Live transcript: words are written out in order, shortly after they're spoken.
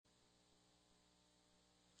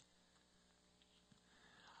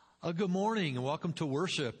Good morning and welcome to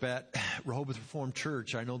worship at Rehoboth Reformed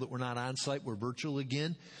Church. I know that we're not on site, we're virtual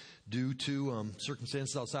again due to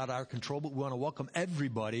circumstances outside our control, but we want to welcome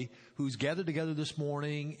everybody who's gathered together this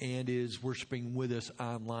morning and is worshiping with us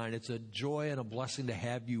online. It's a joy and a blessing to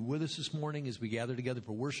have you with us this morning as we gather together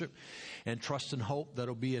for worship, and trust and hope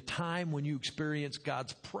that'll be a time when you experience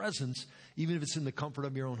God's presence, even if it's in the comfort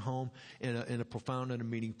of your own home, in a profound and a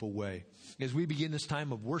meaningful way. As we begin this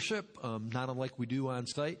time of worship, not unlike we do on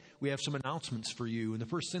site, we have some announcements for you. And the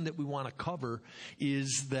first thing that we want to cover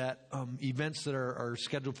is that events that are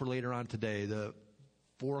scheduled for later on today. The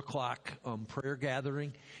 4 o'clock prayer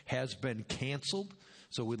gathering has been canceled,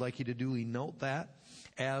 so we'd like you to duly note that.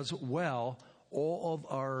 As well, all of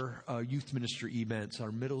our youth ministry events,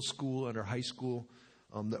 our middle school and our high school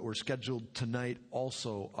that were scheduled tonight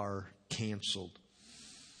also are canceled.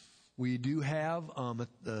 We do have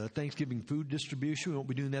a Thanksgiving food distribution. We won't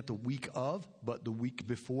be doing that the week of, but the week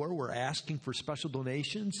before. We're asking for special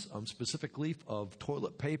donations, specifically of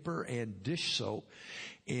toilet paper and dish soap.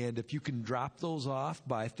 And if you can drop those off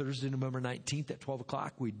by Thursday, November 19th at 12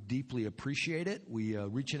 o'clock, we deeply appreciate it. We're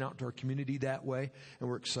reaching out to our community that way, and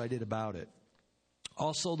we're excited about it.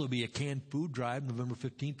 Also, there'll be a canned food drive November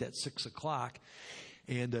 15th at 6 o'clock.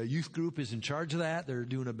 And the youth group is in charge of that. They're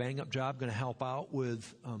doing a bang-up job, going to help out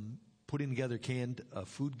with putting together canned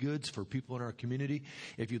food goods for people in our community.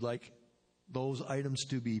 If you'd like those items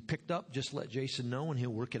to be picked up, just let Jason know and he'll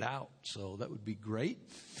work it out. So that would be great.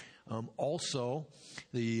 Also,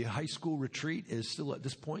 the high school retreat is still at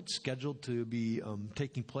this point scheduled to be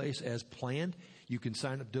taking place as planned. You can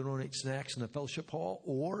sign up to donate snacks in the fellowship hall,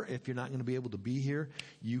 or if you're not going to be able to be here,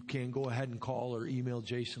 you can go ahead and call or email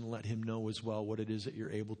Jason and let him know as well what it is that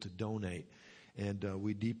you're able to donate. And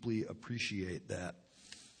we deeply appreciate that.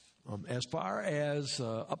 As far as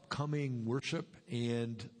upcoming worship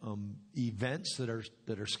and events that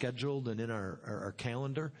are scheduled and in our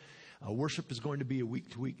calendar, worship is going to be a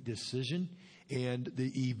week-to-week decision. And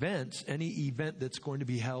the events, any event that's going to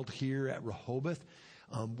be held here at Rehoboth,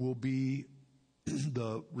 will be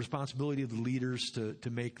the responsibility of the leaders to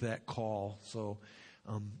make that call. So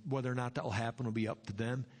whether or not that will happen will be up to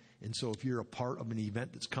them. And so if you're a part of an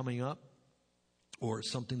event that's coming up, or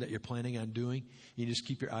something that you're planning on doing, you just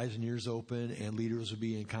keep your eyes and ears open, and leaders will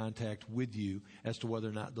be in contact with you as to whether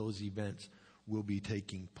or not those events will be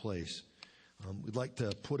taking place. We'd like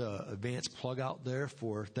to put an advanced plug out there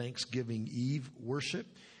for Thanksgiving Eve worship.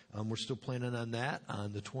 We're still planning on that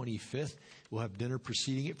on the 25th. We'll have dinner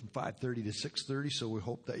preceding it from 5:30 to 6:30, so we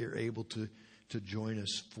hope that you're able to join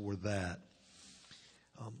us for that.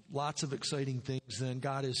 Lots of exciting things then.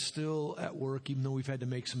 God is still at work, even though we've had to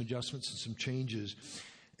make some adjustments and some changes.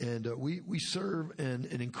 And we serve an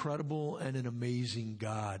incredible and an amazing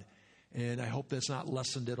God. And I hope that's not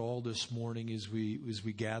lessened at all this morning as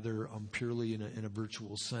we gather purely in a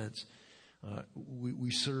virtual sense.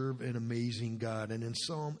 We serve an amazing God. And in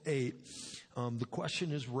Psalm 8, the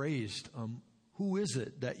question is raised, who is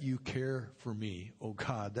it that you care for me, O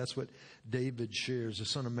God? That's what David shares, the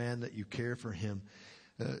Son of Man, that you care for him.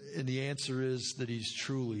 And the answer is that he's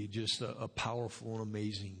truly just a powerful and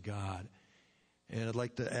amazing God. And I'd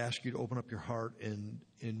like to ask you to open up your heart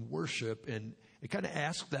in worship and kind of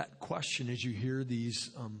ask that question as you hear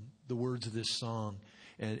these the words of this song,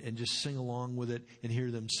 and just sing along with it and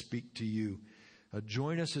hear them speak to you.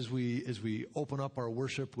 Join us as we open up our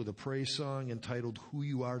worship with a praise song entitled "Who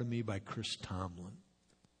You Are to Me" by Chris Tomlin.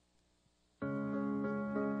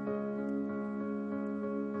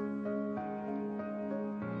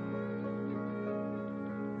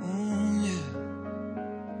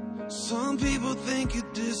 Some people think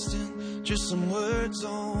you're distant, just some words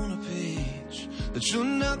on a page, that you're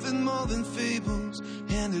nothing more than fables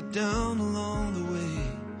handed down along the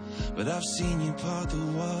way. But I've seen you part the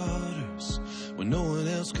waters when no one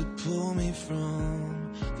else could pull me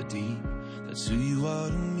from the deep. That's who you are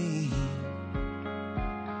to me.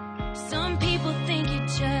 Some people think you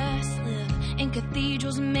just live in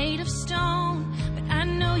cathedrals made of stone, but I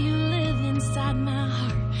know you live inside my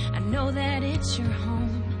heart. I know that it's your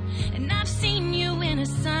home. And I've seen you in a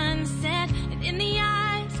sunset and in the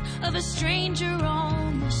eyes of a stranger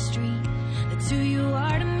on the street. That's who you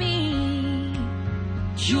are to me.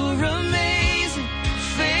 You're amazing,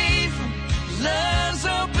 faithful, love's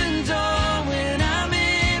open door. When I'm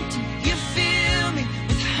empty, you fill me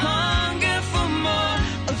with hunger for more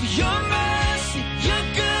of your mercy, your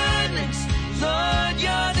goodness. Lord,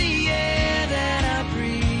 you're the air that I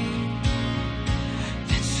breathe.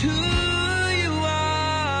 That's who you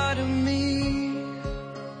are to me.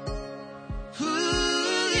 Who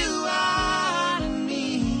you are to me.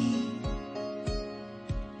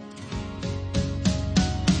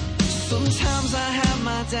 Sometimes I have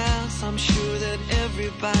my doubts, I'm sure that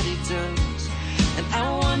everybody does. And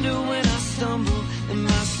I wonder when I stumble, am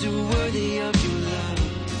I still worthy of your love?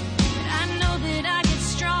 But I know that I get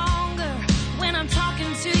stronger when I'm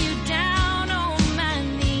talking to you down on my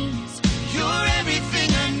knees. You're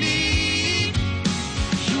everything I need.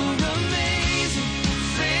 You're amazing,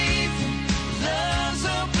 faithful, love's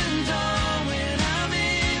open door when I'm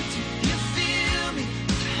empty. You fill me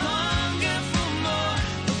with hunger for more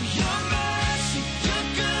of your mercy, your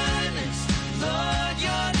goodness. Lord,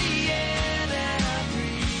 you're the air that I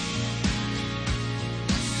breathe.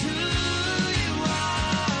 It's who you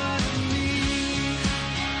are to me.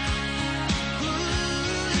 Who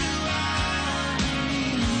you are to me.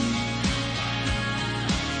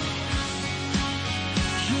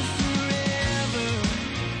 You're forever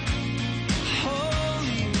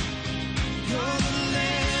holy. You're the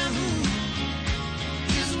Lamb who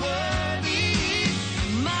is worthy.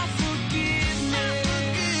 My forgiveness,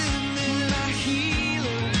 my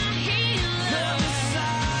healer, the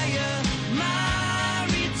Messiah, my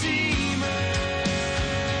Redeemer.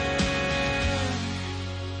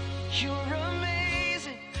 You're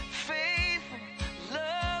amazing, faithful,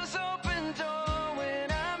 love's open door when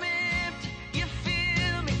I'm empty. You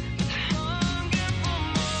fill me with hunger for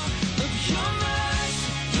more of your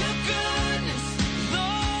mercy, your goodness.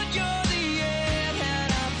 Lord, you're the air that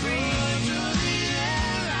I breathe. You're the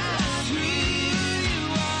air I breathe.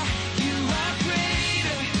 You are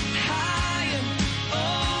greater, higher,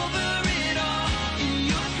 over it all. In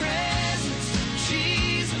your presence,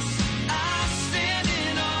 Jesus, I stand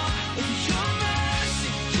in awe of your mercy,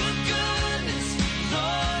 your goodness.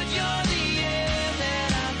 Lord, you're the air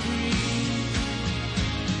that I breathe.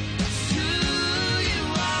 That's who you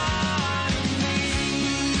are to me.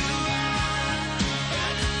 That's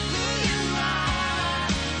who you are.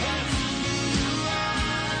 That's who you are.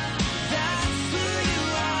 That's who you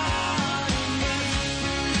are to me.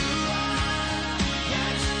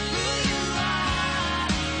 That's who you are.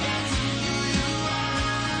 That's who you are.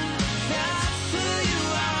 That's who you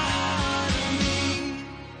are to me.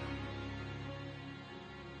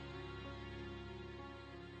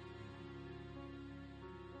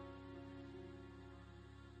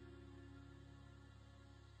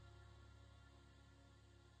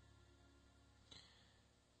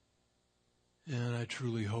 And I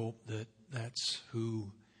truly hope that that's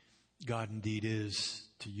who God indeed is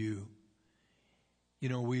to you. You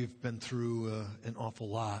know, we've been through an awful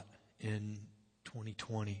lot in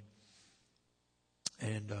 2020.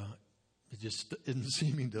 And it just isn't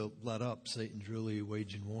seeming to let up. Satan's really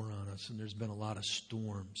waging war on us. And there's been a lot of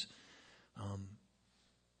storms.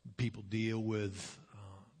 People deal with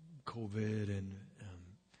COVID and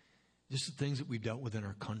just the things that we've dealt with in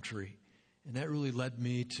our country. And that really led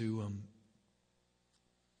me to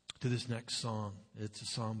this next song. It's a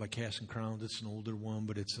song by Casting Crowns. It's an older one,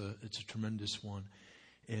 but it's a tremendous one.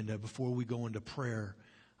 And before we go into prayer,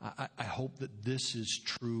 I hope that this is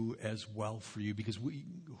true as well for you, because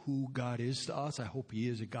who God is to us, I hope He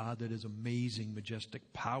is a God that is amazing,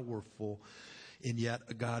 majestic, powerful, and yet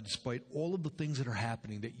a God, despite all of the things that are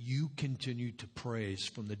happening, that you continue to praise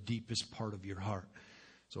from the deepest part of your heart.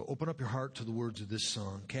 So open up your heart to the words of this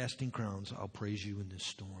song, Casting Crowns, I'll praise you in this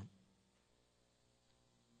storm.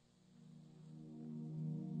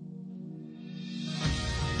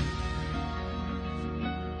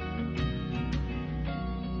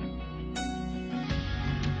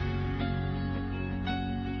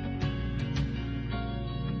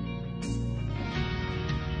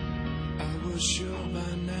 I was sure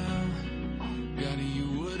by now, God,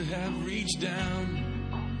 you would have reached down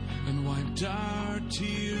and wiped our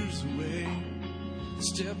tears away,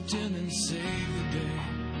 stepped in and saved the day.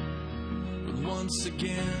 But once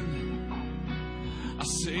again, I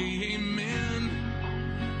say amen,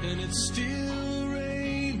 and it's still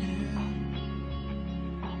raining.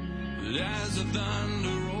 But as the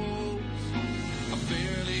thunder rolls, I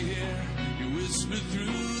barely hear you whisper through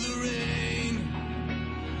the rain,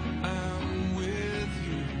 I'm with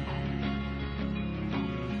you.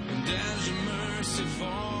 And as your mercy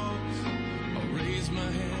falls, I'll raise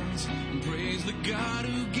my hands and praise the God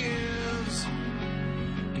who gives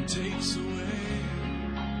and takes away.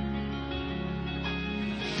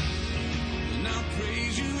 And I'll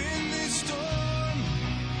praise you in this storm,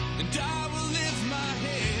 and I will lift my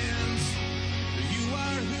hands. You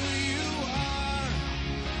are who you are,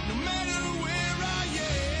 no matter where I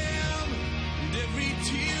am. And every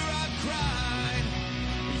tear I cried,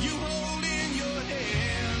 you hold in your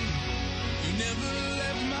hand. You never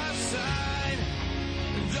left my side,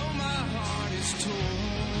 and though my heart is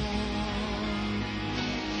torn,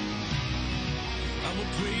 I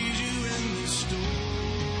will praise you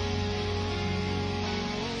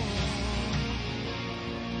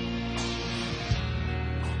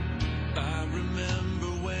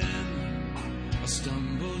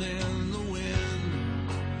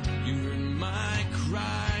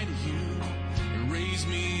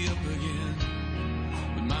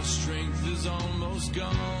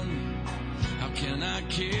gone. How can I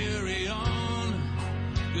carry on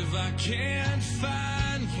if I can't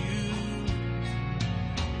find you?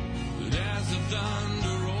 But as the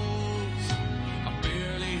thunder rolls, I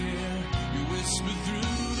barely hear you whisper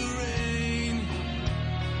through the rain.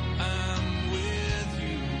 I'm with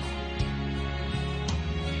you.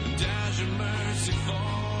 And as your mercy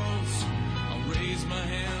falls, I'll raise my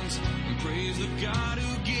hands and praise the God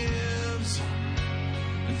who gives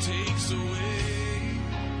and takes away.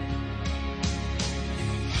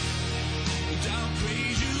 And I'll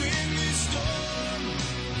praise you in this storm,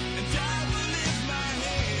 and I will lift my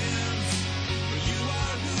hands, for you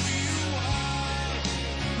are who you are,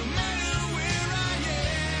 no matter where I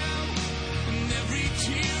am. And every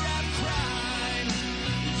tear I've cried,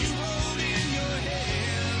 you hold in your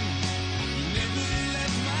hand. You never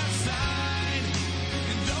left my side,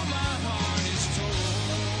 and though my heart is torn,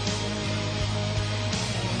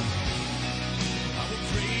 I will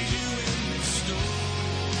praise you in this storm.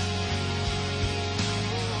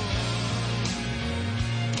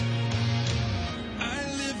 I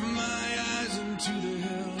lift my eyes into the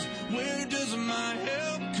hills. Where does my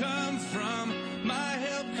help come from? My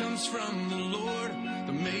help comes from the Lord,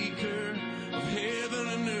 the maker of heaven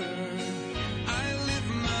and earth. I lift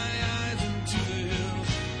my eyes into the hills.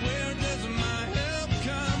 Where does my help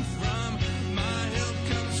come from? My help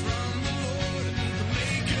comes from the Lord, the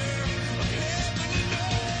maker of heaven and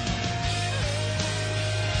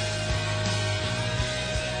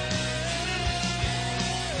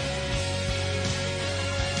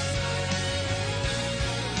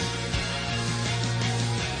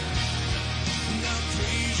And I'll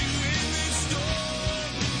praise you in this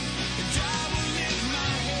storm, and I will lift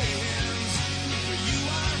my hands, for you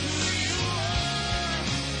are who you are,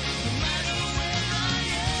 no matter where I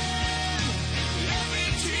am. Every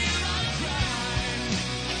tear I cry,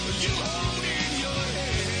 you hold in your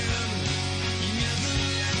hand. You never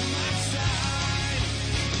left my side,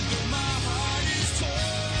 and though my heart is torn,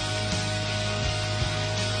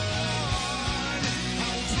 I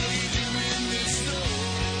will praise you in this storm.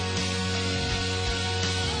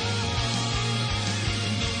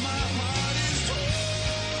 Though my heart is torn,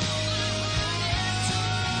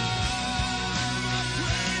 I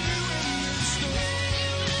praise you in this storm.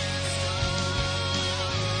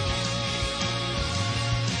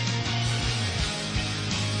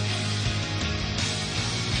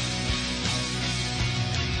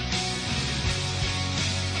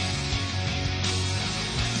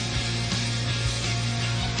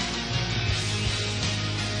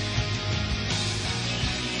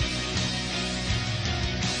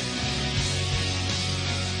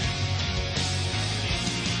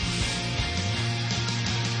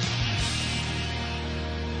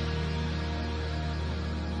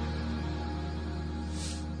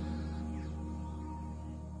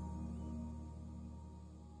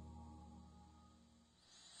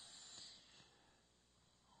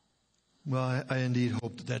 Well, I indeed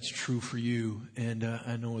hope that that's true for you, and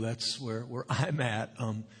I know that's where I'm at.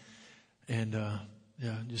 I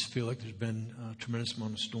just feel like there's been a tremendous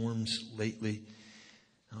amount of storms lately.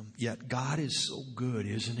 Yet God is so good,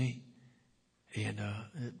 isn't He? And a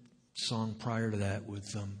song prior to that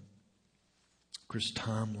with Chris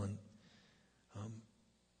Tomlin.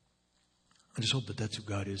 I just hope that that's who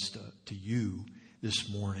God is to you this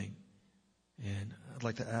morning. And I'd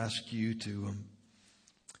like to ask you to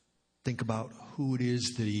think about who it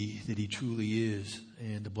is that he truly is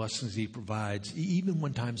and the blessings He provides, even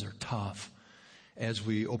when times are tough, as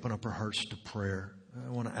we open up our hearts to prayer. I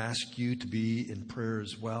want to ask you to be in prayer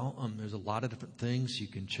as well. There's a lot of different things you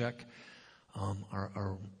can check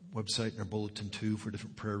our website and our bulletin too for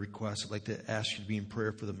different prayer requests. I'd like to ask you to be in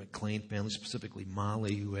prayer for the McLean family, specifically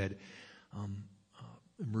Molly, who had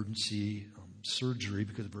emergency surgery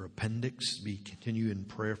because of her appendix. We continue in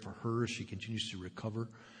prayer for her as she continues to recover.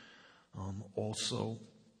 Also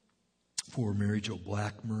for Mary Jo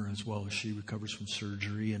Blackmer, as well as she recovers from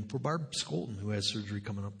surgery, and for Barb Skolton, who has surgery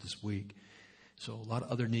coming up this week. So a lot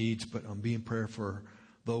of other needs, but be in prayer for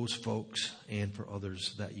those folks and for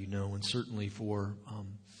others that you know, and certainly for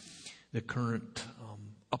the current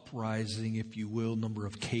uprising, if you will, number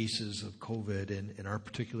of cases of COVID in our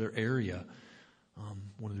particular area.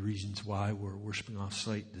 One of the reasons why we're worshiping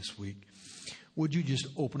off-site this week. Would you just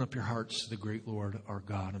open up your hearts to the great Lord, our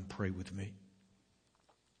God, and pray with me?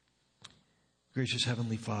 Gracious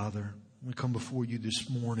Heavenly Father, we come before you this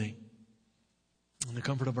morning in the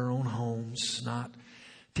comfort of our own homes, not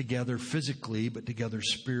together physically, but together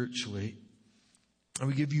spiritually. And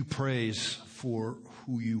we give you praise for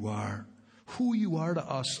who you are to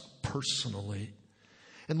us personally.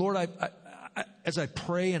 And Lord, as I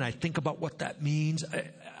pray and I think about what that means,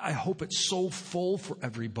 I hope it's so full for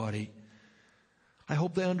everybody. I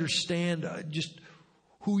hope they understand just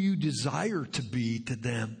who you desire to be to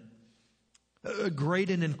them. A great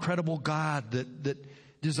and incredible God that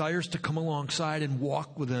desires to come alongside and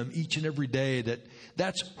walk with them each and every day.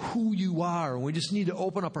 That's who you are. And we just need to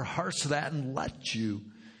open up our hearts to that and let you.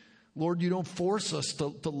 Lord, you don't force us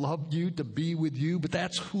to love you, to be with you, but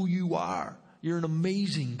that's who you are. You're an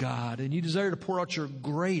amazing God, and you desire to pour out your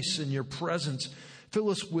grace and your presence.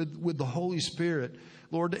 Fill us with the Holy Spirit,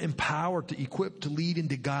 Lord, to empower, to equip, to lead, and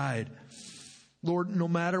to guide. Lord, no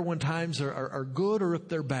matter when times are good or if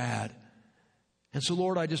they're bad. And so,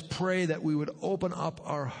 Lord, I just pray that we would open up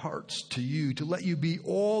our hearts to you, to let you be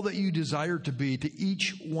all that you desire to be to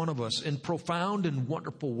each one of us in profound and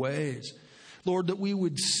wonderful ways. Lord, that we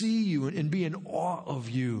would see you and be in awe of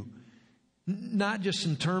you, not just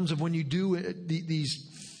in terms of when you do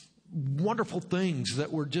these wonderful things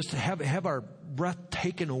that we're just have our breath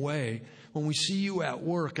taken away, when we see you at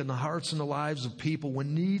work in the hearts and the lives of people,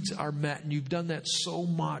 when needs are met, and you've done that so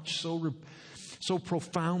much, so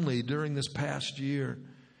profoundly during this past year,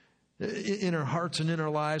 in our hearts and in our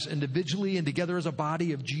lives, individually and together as a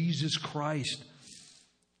body of Jesus Christ.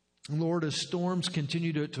 Lord, as storms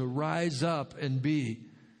continue to rise up and be,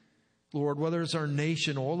 Lord, whether it's our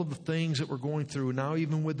nation, all of the things that we're going through now,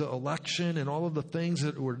 even with the election and all of the things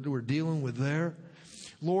that we're dealing with there,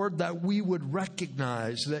 Lord, that we would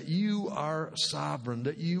recognize that you are sovereign,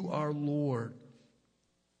 that you are Lord.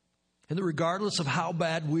 And that regardless of how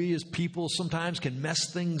bad we as people sometimes can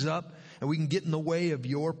mess things up and we can get in the way of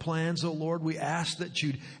your plans, oh Lord, we ask that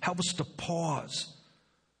you'd help us to pause,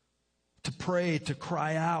 to pray, to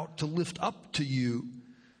cry out, to lift up to you,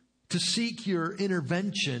 to seek your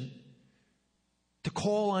intervention, to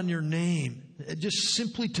call on your name, just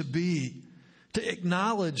simply to be, to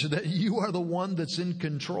acknowledge that you are the one that's in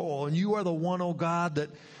control, and you are the one, oh God,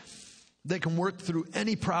 that can work through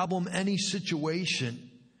any problem, any situation.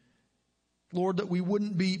 Lord, that we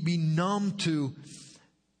wouldn't be numb to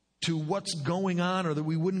what's going on, or that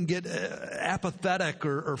we wouldn't get apathetic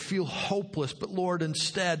or feel hopeless. But Lord,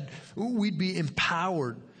 instead, we'd be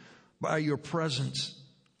empowered by your presence.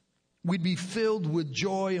 We'd be filled with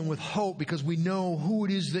joy and with hope because we know who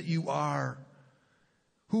it is that you are,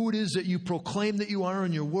 who it is that you proclaim that you are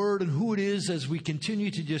in your word, and who it is as we continue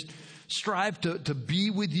to just strive to be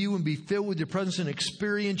with you and be filled with your presence and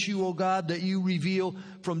experience you, oh God, that you reveal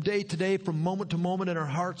from day to day, from moment to moment in our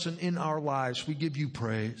hearts and in our lives. We give you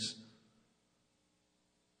praise.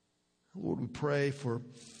 Lord, we pray for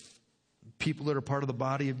people that are part of the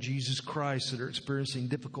body of Jesus Christ that are experiencing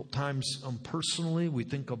difficult times personally. We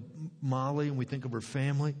think of Molly and we think of her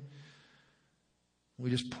family. We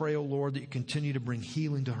just pray, oh Lord, that you continue to bring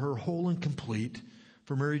healing to her, whole and complete.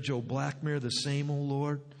 For Mary Jo Blackmere, the same, oh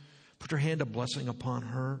Lord. Put your hand of blessing upon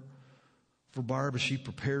her. For Barb, as she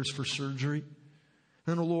prepares for surgery.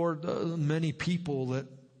 And, oh Lord, many people that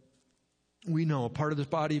we know, a part of this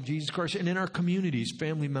body of Jesus Christ, and in our communities,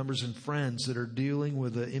 family members and friends that are dealing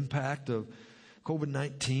with the impact of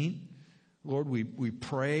COVID-19. Lord, we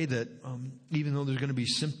pray that even though there's going to be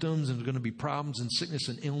symptoms and there's going to be problems and sickness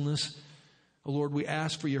and illness, oh Lord, we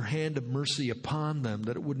ask for your hand of mercy upon them,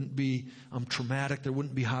 that it wouldn't be traumatic, there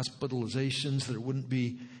wouldn't be hospitalizations, there wouldn't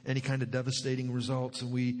be any kind of devastating results.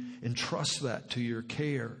 And we entrust that to your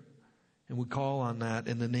care. And we call on that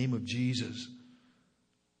in the name of Jesus.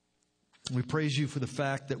 We praise you for the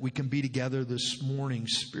fact that we can be together this morning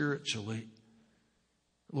spiritually.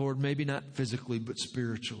 Lord, maybe not physically, but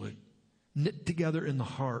spiritually. Knit together in the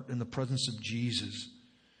heart in the presence of Jesus.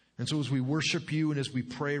 And so as we worship you and as we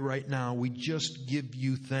pray right now, we just give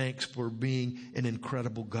you thanks for being an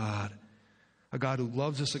incredible God. A God who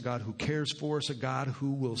loves us, a God who cares for us, a God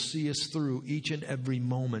who will see us through each and every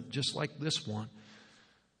moment, just like this one.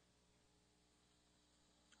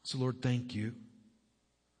 So Lord, thank you.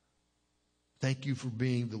 Thank you for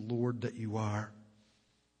being the Lord that you are,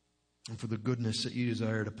 and for the goodness that you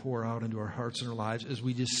desire to pour out into our hearts and our lives as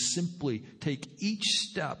we just simply take each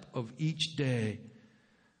step of each day,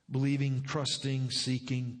 believing, trusting,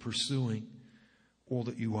 seeking, pursuing all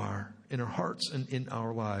that you are in our hearts and in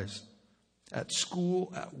our lives. At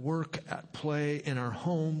school, at work, at play, in our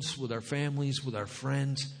homes, with our families, with our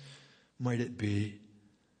friends, might it be.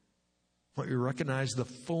 Might we recognize the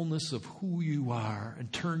fullness of who you are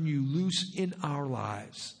and turn you loose in our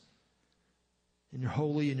lives. In your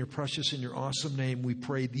holy and your precious and your awesome name, we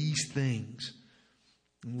pray these things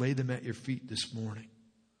and lay them at your feet this morning.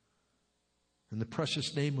 In the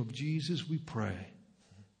precious name of Jesus, we pray.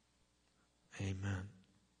 Amen.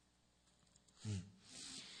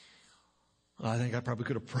 I think I probably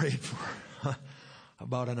could have prayed for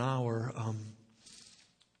about an hour.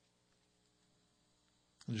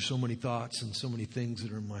 There's so many thoughts and so many things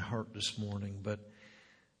that are in my heart this morning. But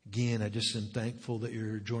again, I just am thankful that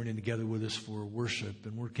you're joining together with us for worship.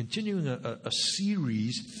 And we're continuing a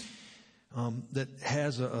series that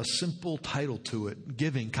has a simple title to it,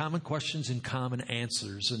 Giving, Common Questions and Common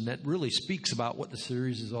Answers. And that really speaks about what the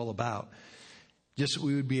series is all about. Just so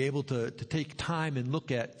we would be able to take time and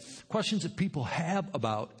look at questions that people have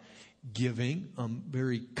about giving,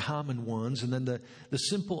 very common ones, and then the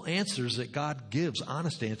simple answers that God gives,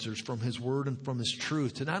 honest answers from His Word and from His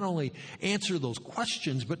truth, to not only answer those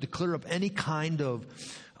questions, but to clear up any kind of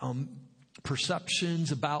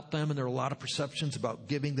perceptions about them. And there are a lot of perceptions about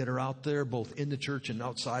giving that are out there, both in the church and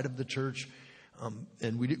outside of the church.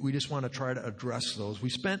 And we just want to try to address those. We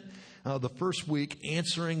spent the first week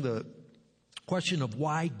answering the question of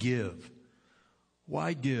why give?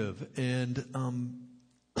 Why give? And,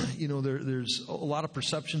 there's a lot of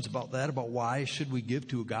perceptions about that, about why should we give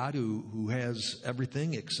to a God who has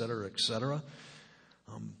everything, et cetera, et cetera.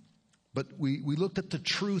 But we looked at the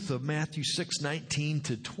truth of Matthew 6:19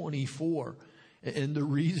 to 24. And the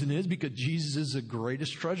reason is because Jesus is the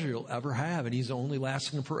greatest treasure you'll ever have. And He's the only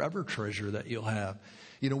lasting and forever treasure that you'll have.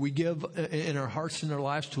 We give in our hearts and our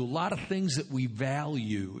lives to a lot of things that we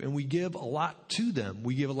value, and we give a lot to them.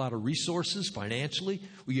 We give a lot of resources financially.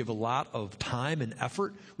 We give a lot of time and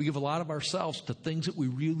effort. We give a lot of ourselves to things that we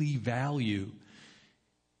really value.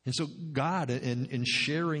 And so God, in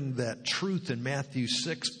sharing that truth in Matthew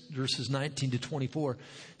 6, verses 19 to 24,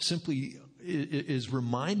 simply is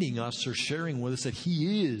reminding us or sharing with us that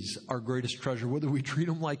He is our greatest treasure, whether we treat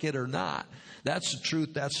Him like it or not. That's the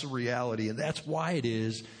truth. That's the reality. And that's why it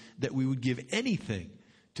is that we would give anything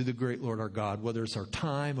to the great Lord our God, whether it's our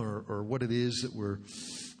time or what it is that we're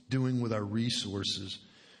doing with our resources.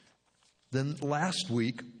 Then last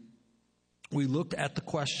week, we looked at the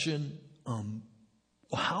question,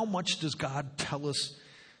 how much does God tell us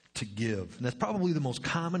to give? And that's probably the most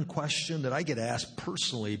common question that I get asked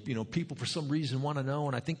personally. People for some reason want to know,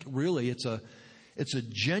 and I think really it's a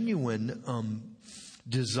genuine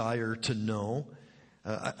desire to know.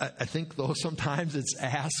 I think, though, sometimes it's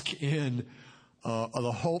asked in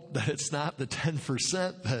the hope that it's not the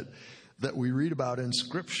 10% that we read about in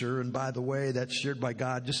Scripture. And by the way, that's shared by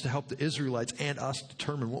God just to help the Israelites and us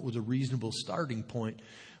determine what was a reasonable starting point.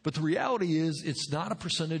 But the reality is it's not a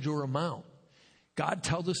percentage or amount. God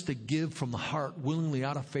tells us to give from the heart, willingly,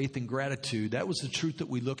 out of faith and gratitude. That was the truth that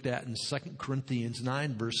we looked at in 2 Corinthians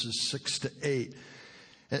 9, verses 6 to 8.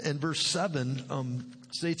 And verse 7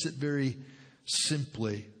 states it very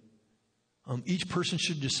simply. Each person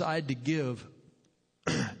should decide to give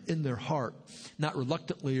in their heart, not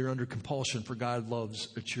reluctantly or under compulsion, for God loves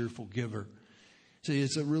a cheerful giver. See,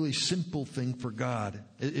 it's a really simple thing for God.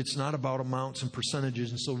 It's not about amounts and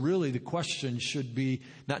percentages. And so really the question should be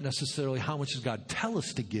not necessarily how much does God tell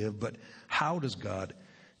us to give, but how does God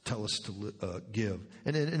tell us to give?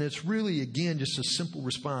 And it's really, again, just a simple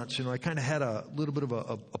response. I kind of had a little bit of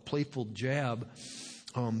a playful jab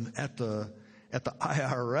at the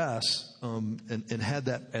IRS and had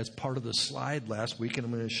that as part of the slide last week. And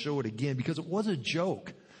I'm going to show it again because it was a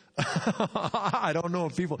joke. I don't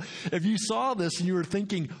know if you saw this and you were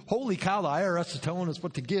thinking, holy cow, the IRS is telling us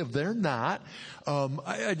what to give. They're not.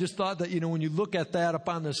 I just thought that, when you look at that up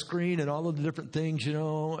on the screen and all of the different things,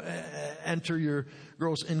 enter your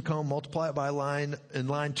gross income, multiply it by line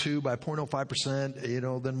 2 by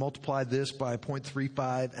 0.05%, then multiply this by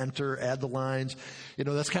 0.35, enter, add the lines.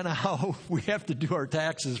 That's kind of how we have to do our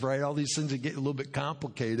taxes, right? All these things that get a little bit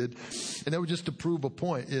complicated. And that was just to prove a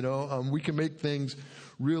point, we can make things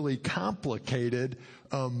really complicated,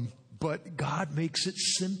 but God makes it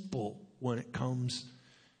simple when it comes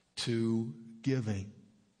to giving.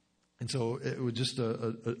 And so it was just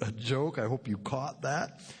a joke. I hope you caught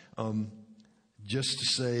that. Just to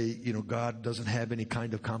say, God doesn't have any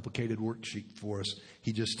kind of complicated worksheet for us.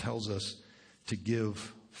 He just tells us to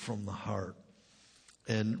give from the heart.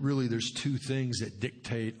 And really, there's two things that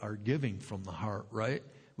dictate our giving from the heart, right?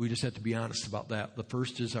 We just have to be honest about that. The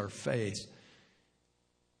first is our faith.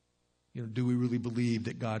 Do we really believe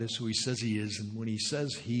that God is who He says He is? And when He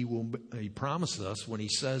says He promises us, when He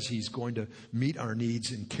says He's going to meet our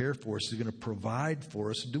needs and care for us, He's going to provide for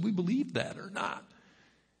us, do we believe that or not?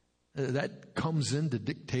 That comes into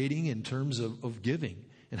dictating in terms of giving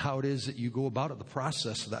and how it is that you go about it, the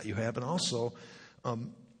process that you have. And also,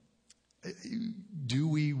 do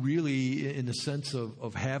we really, in the sense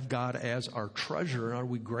of have God as our treasure, and are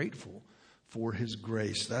we grateful for His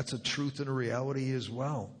grace? That's a truth and a reality as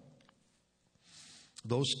well.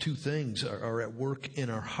 Those two things are at work in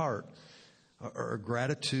our heart. our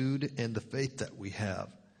gratitude, and the faith that we have.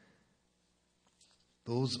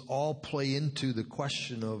 Those all play into the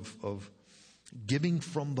question of giving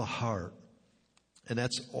from the heart. And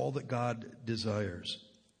that's all that God desires.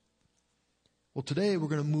 Well, today we're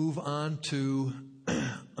going to move on to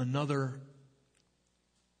another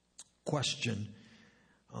question.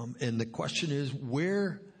 And the question is,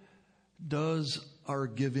 where does our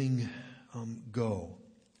giving go?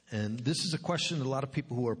 And this is a question that a lot of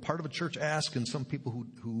people who are part of a church ask, and some people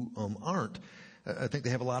who aren't. I think they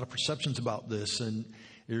have a lot of perceptions about this, and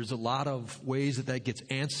there's a lot of ways that gets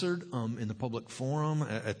answered in the public forum.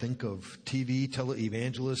 I think of TV,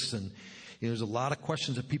 televangelists, and there's a lot of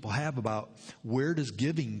questions that people have about where does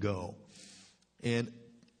giving go. And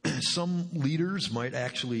some leaders might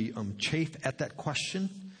actually chafe at that question.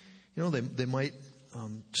 They might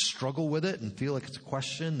struggle with it and feel like it's a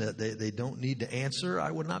question that they don't need to answer. I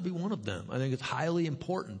would not be one of them. I think it's highly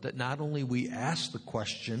important that not only we ask the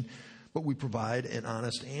question, but we provide an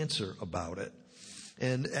honest answer about it.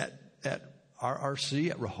 And at RRC,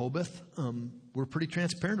 at Rehoboth, we're pretty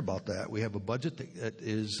transparent about that. We have a budget that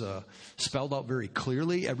is spelled out very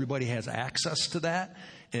clearly. Everybody has access to that.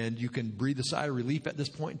 And you can breathe a sigh of relief at this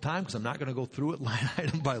point in time, because I'm not going to go through it line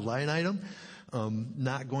item by line item.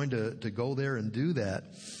 Not going to go there and do that.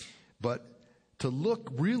 But to look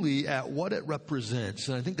really at what it represents.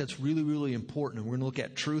 And I think that's really, really important. And we're going to look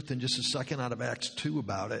at truth in just a second out of Acts 2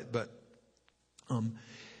 about it. But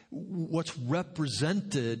what's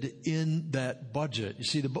represented in that budget. You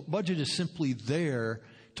see, the budget is simply there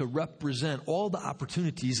to represent all the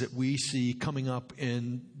opportunities that we see coming up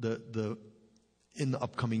in the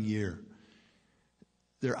upcoming year.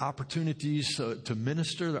 There are opportunities to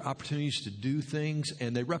minister, there are opportunities to do things,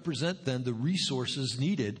 and they represent then the resources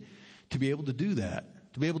needed to be able to do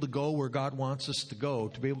that, to be able to go where God wants us to go,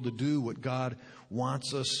 to be able to do what God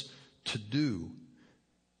wants us to do.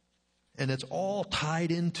 And it's all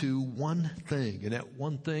tied into one thing, and that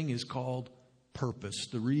one thing is called purpose,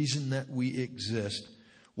 the reason that we exist,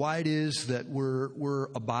 why it is that we're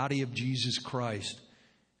a body of Jesus Christ.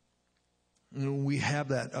 We have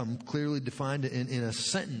that clearly defined in a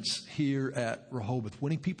sentence here at Rehoboth: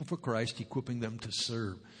 winning people for Christ, equipping them to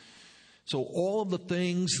serve. So all of the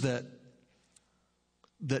things that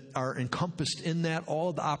are encompassed in that, all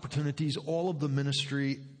of the opportunities, all of the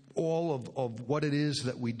ministry, all of what it is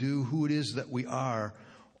that we do, who it is that we are,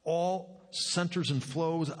 all centers and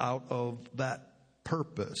flows out of that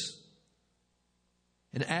purpose.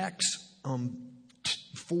 In Acts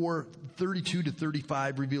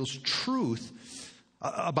 4:32-35 reveals truth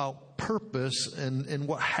about purpose and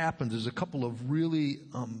what happens. There's a couple of really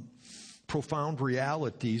profound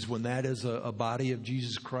realities when that is a body of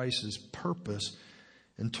Jesus Christ's purpose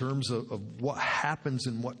in terms of what happens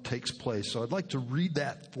and what takes place. So I'd like to read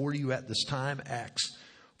that for you at this time, Acts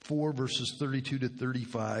 4 verses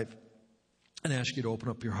 32-35, and ask you to open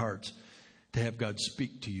up your hearts to have God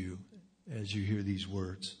speak to you as you hear these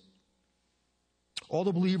words. All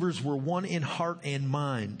the believers were one in heart and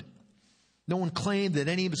mind. No one claimed that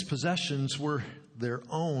any of his possessions were their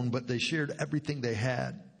own, but they shared everything they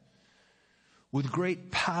had. With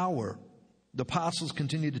great power, the apostles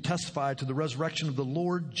continued to testify to the resurrection of the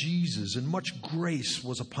Lord Jesus, and much grace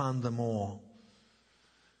was upon them all.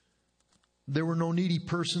 There were no needy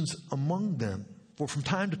persons among them, for from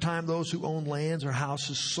time to time those who owned lands or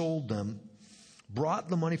houses sold them, brought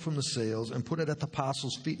the money from the sales, and put it at the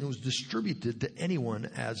apostles' feet, and it was distributed to anyone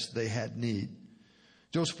as they had need.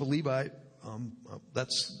 Joseph, a Levite,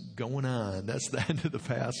 that's going on. That's the end of the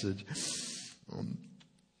passage.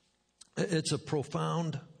 It's a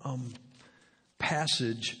profound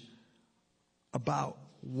passage about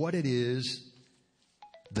what it is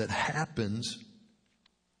that happens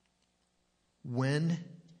when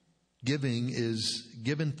giving is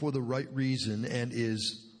given for the right reason and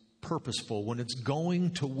is purposeful, when it's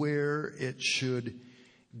going to where it should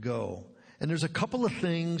go. And there's a couple of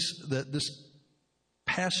things that this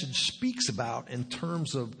passage speaks about in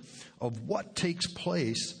terms of what takes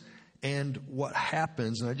place and what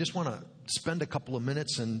happens. And I just want to spend a couple of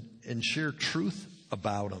minutes and share truth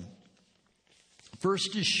about them.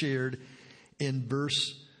 First is shared in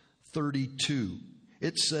verse 32.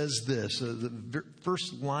 It says this, the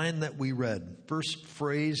first line that we read, first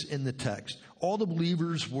phrase in the text: all the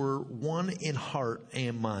believers were one in heart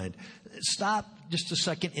and mind. Stop just a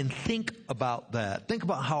second and think about that. Think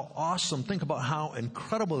about how awesome, think about how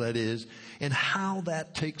incredible that is and how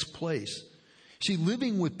that takes place. See,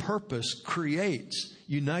 living with purpose creates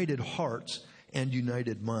united hearts and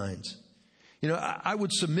united minds. You know, I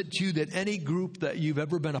would submit to you that any group that you've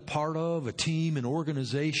ever been a part of, a team, an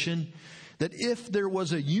organization, that if there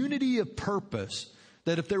was a unity of purpose,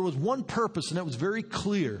 that if there was one purpose and that was very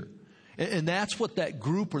clear, and that's what that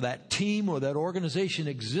group or that team or that organization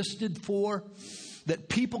existed for, that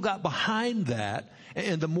people got behind that,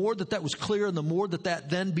 and the more that was clear and the more that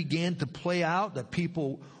then began to play out, that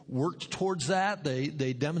people worked towards that,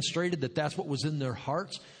 they demonstrated that that's what was in their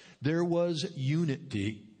hearts, there was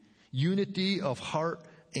unity of heart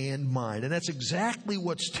and mind. And that's exactly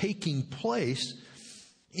what's taking place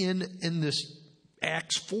in this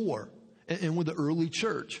Acts 4 and with the early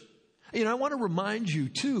church. I want to remind you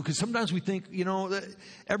too, because sometimes we think, that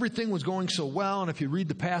everything was going so well, and if you read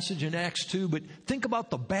the passage in Acts 2, but think about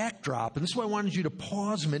the backdrop, and this is why I wanted you to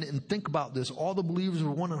pause a minute and think about this. All the believers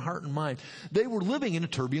were one in heart and mind. They were living in a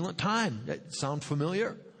turbulent time. That sound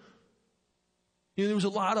familiar? There was a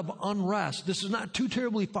lot of unrest. This is not too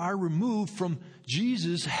terribly far removed from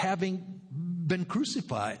Jesus having been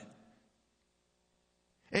crucified.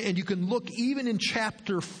 And you can look even in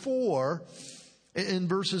chapter 4, in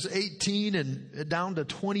verses 18 and down to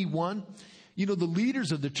 21, the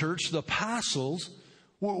leaders of the church, the apostles,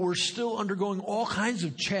 were still undergoing all kinds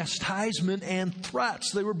of chastisement and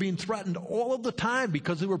threats. They were being threatened all of the time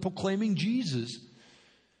because they were proclaiming Jesus.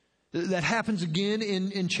 That happens again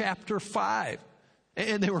in chapter 5.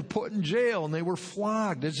 And they were put in jail and they were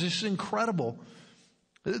flogged. It's just incredible.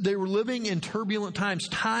 They were living in turbulent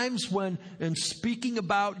times when, and speaking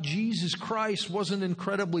about Jesus Christ wasn't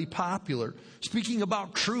incredibly popular. Speaking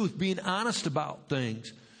about truth, being honest about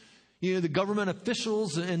things. The government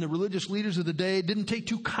officials and the religious leaders of the day didn't take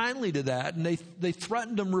too kindly to that, and they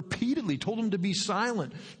threatened them repeatedly, told them to be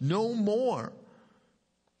silent, no more.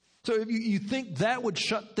 So if you think that would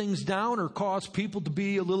shut things down or cause people to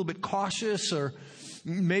be a little bit cautious or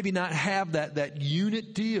maybe not have that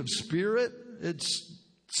unity of spirit, it's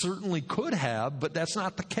certainly could have, but that's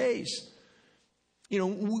not the case.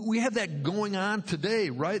 We have that going on today,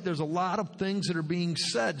 right? There's a lot of things that are being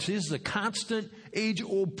said. This is a constant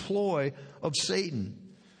age-old ploy of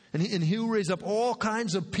Satan. And he'll raise up all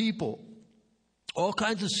kinds of people, all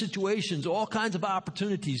kinds of situations, all kinds of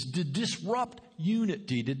opportunities to disrupt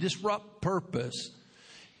unity, to disrupt purpose.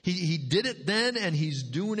 He did it then and he's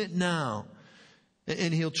doing it now.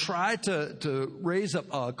 And he'll try to raise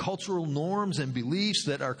up cultural norms and beliefs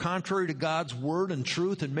that are contrary to God's word and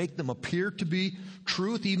truth and make them appear to be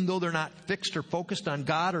truth, even though they're not fixed or focused on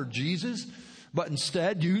God or Jesus, but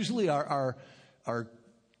instead usually are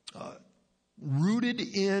rooted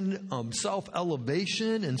in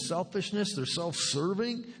self-elevation and selfishness. They're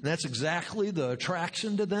self-serving, and that's exactly the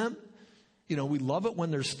attraction to them. We love it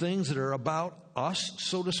when there's things that are about us,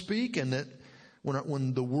 so to speak, and that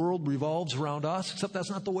when the world revolves around us, except that's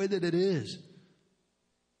not the way that it is.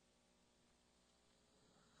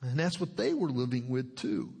 And that's what they were living with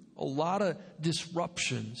too. A lot of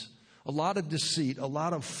disruptions, a lot of deceit, a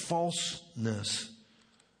lot of falseness,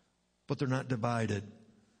 but they're not divided.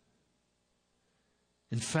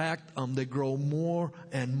 In fact, they grow more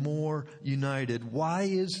and more united. Why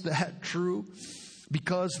is that true?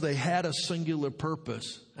 Because they had a singular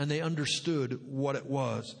purpose and they understood what it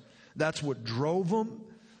was. That's what drove them.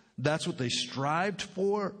 That's what they strived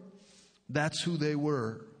for. That's who they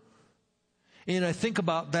were. And I think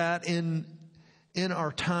about that in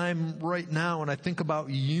our time right now, and I think about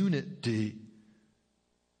unity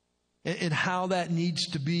and how that needs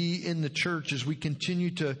to be in the church as we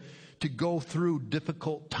continue to go through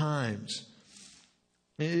difficult times.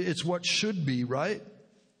 It's what should be, right?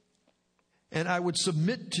 And I would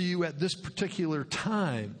submit to you at this particular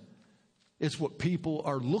time, it's what people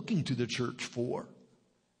are looking to the church for.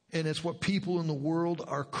 And it's what people in the world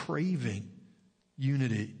are craving,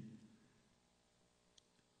 unity.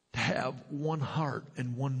 To have one heart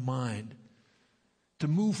and one mind. To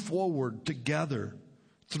move forward together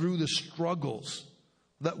through the struggles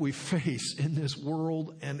that we face in this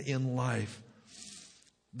world and in life.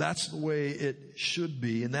 That's the way it should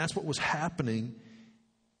be. And that's what was happening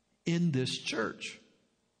in this church.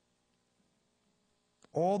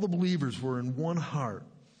 All the believers were in one heart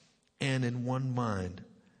and in one mind.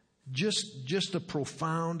 Just a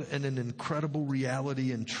profound and an incredible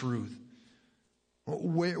reality and truth.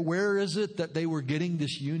 Where is it that they were getting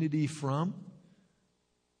this unity from?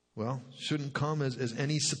 Well, shouldn't come as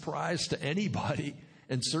any surprise to anybody.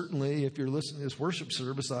 And certainly, if you're listening to this worship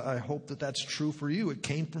service, I hope that that's true for you. It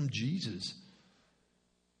came from Jesus.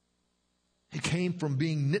 It came from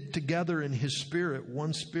being knit together in His Spirit,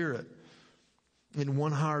 in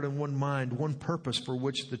one heart and one mind, one purpose for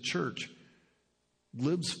which the church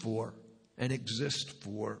lives for and exists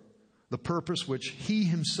for. The purpose which He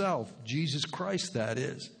Himself, Jesus Christ that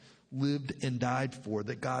is, lived and died for,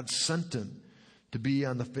 that God sent Him to be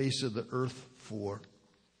on the face of the earth for.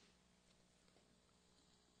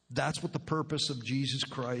 That's what the purpose of Jesus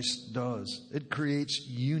Christ does. It creates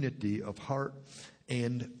unity of heart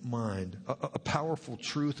and mind, a powerful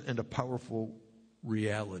truth and a powerful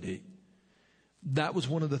reality. That was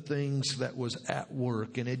one of the things that was at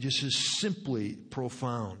work, and it just is simply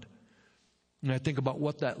profound. And I think about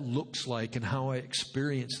what that looks like and how I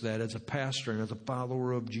experience that as a pastor and as a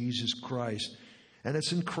follower of Jesus Christ. And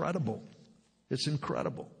it's incredible. It's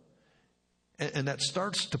incredible. And that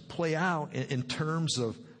starts to play out in terms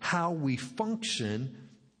of how we function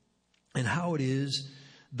and how it is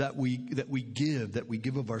that we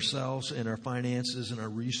give of ourselves and our finances and our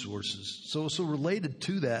resources. So related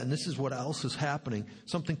to that, and this is what else is happening,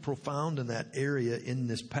 something profound in that area in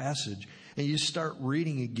this passage. And you start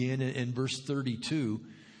reading again in verse 32,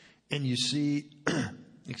 and you see,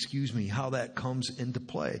 how that comes into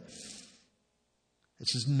play. It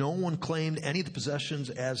says, no one claimed any of the possessions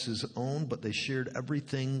as his own, but they shared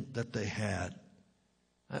everything that they had.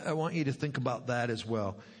 I want you to think about that as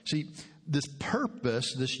well. See, this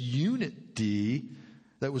purpose, this unity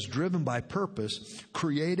that was driven by purpose,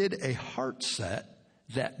 created a heart set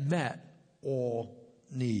that met all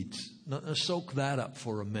needs. Now, soak that up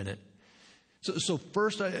for a minute. So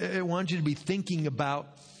first, I want you to be thinking about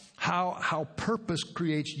how purpose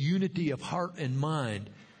creates unity of heart and mind.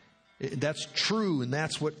 That's true, and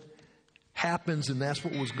that's what happens, and that's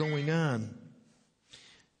what was going on.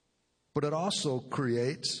 But it also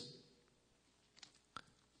creates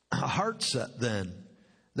a heart set then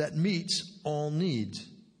that meets all needs.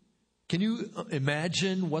 Can you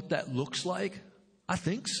imagine what that looks like? I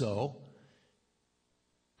think so.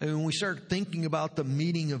 And when we start thinking about the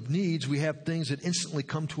meeting of needs, we have things that instantly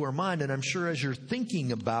come to our mind. And I'm sure as you're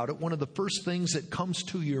thinking about it, one of the first things that comes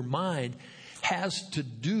to your mind has to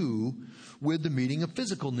do with the meeting of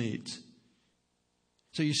physical needs.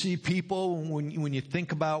 So you see people, when you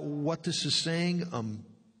think about what this is saying, in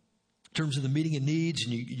terms of the meeting of needs,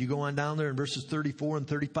 and you go on down there in verses 34 and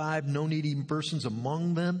 35, no needy persons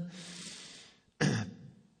among them.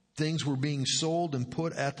 Things were being sold and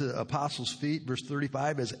put at the apostles' feet, verse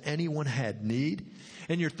 35, as anyone had need.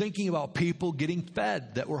 And you're thinking about people getting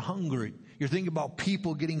fed that were hungry. You're thinking about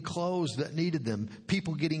people getting clothes that needed them,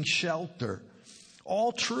 people getting shelter.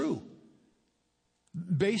 All true.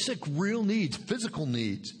 Basic real needs, physical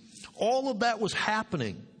needs. All of that was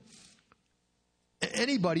happening.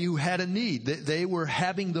 Anybody who had a need, they were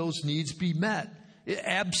having those needs be met.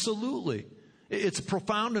 Absolutely. It's a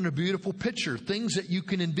profound and a beautiful picture. Things that you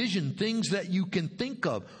can envision, things that you can think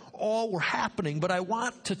of, all were happening. But I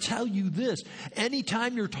want to tell you this.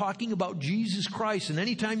 Anytime you're talking about Jesus Christ and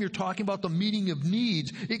anytime you're talking about the meeting of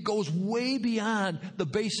needs, it goes way beyond the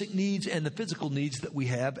basic needs and the physical needs that we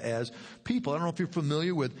have as people. I don't know if you're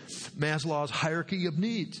familiar with Maslow's hierarchy of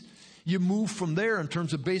needs. You move from there in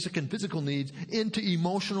terms of basic and physical needs into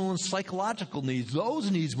emotional and psychological needs. Those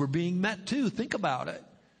needs were being met too. Think about it.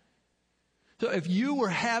 So if you were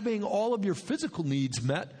having all of your physical needs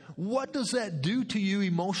met, what does that do to you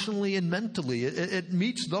emotionally and mentally? It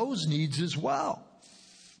meets those needs as well.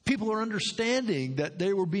 People are understanding that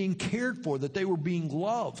they were being cared for, that they were being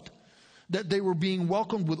loved, that they were being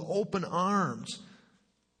welcomed with open arms.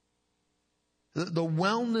 The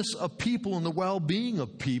wellness of people and the well-being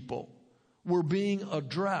of people were being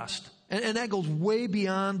addressed. And that goes way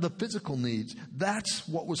beyond the physical needs. That's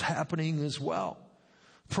what was happening as well.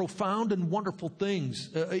 Profound and wonderful things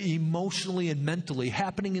emotionally and mentally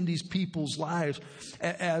happening in these people's lives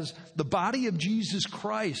as the body of Jesus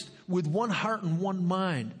Christ with one heart and one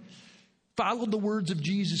mind followed the words of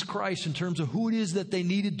Jesus Christ in terms of who it is that they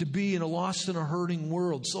needed to be in a lost and a hurting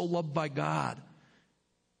world so loved by God.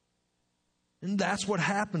 And that's what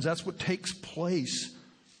happens. That's what takes place.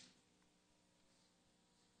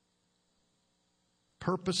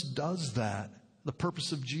 Purpose does that. The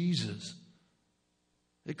purpose of Jesus.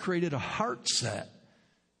 It created a heart set.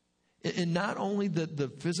 And not only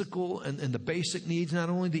the physical and the basic needs,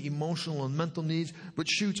 not only the emotional and mental needs, but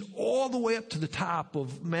shoots all the way up to the top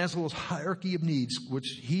of Maslow's hierarchy of needs,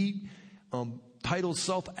 which he titles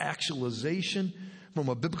self-actualization. From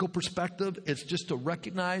a biblical perspective, it's just to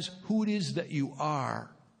recognize who it is that you are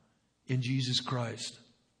in Jesus Christ.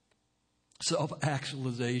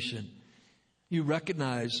 Self-actualization. You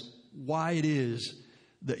recognize why it is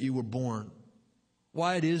that you were born.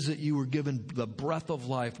 Why it is that you were given the breath of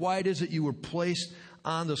life. Why it is that you were placed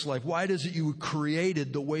on this life. Why it is that you were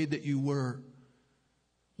created the way that you were.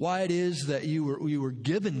 Why it is that you were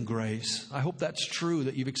given grace. I hope that's true,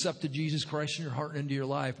 that you've accepted Jesus Christ in your heart and into your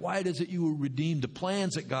life. Why it is that you were redeemed. The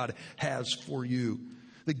plans that God has for you.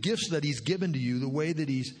 The gifts that He's given to you. The way that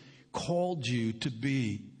He's called you to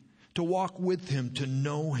be, to walk with Him, to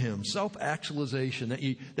know Him. Self-actualization,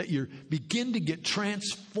 that you begin to get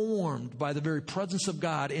transformed by the very presence of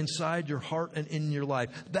God inside your heart and in your life.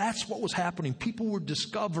 That's what was happening. People were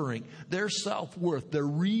discovering their self-worth, their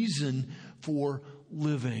reason for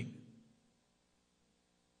living.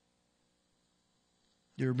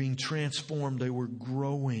 They were being transformed. They were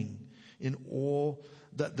growing in all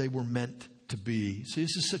that they were meant to be. See,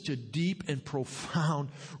 this is such a deep and profound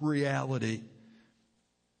reality.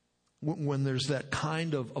 When there's that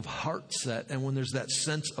kind of heart set and when there's that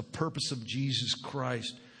sense of purpose of Jesus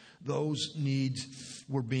Christ, those needs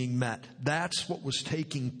were being met. That's what was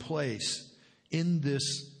taking place in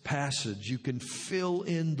this passage. You can fill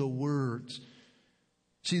in the words.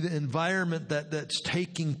 See, the environment that's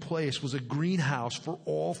taking place was a greenhouse for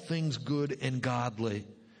all things good and godly.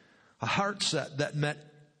 A heart set that met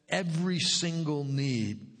every single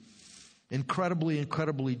need.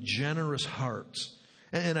 Incredibly generous hearts.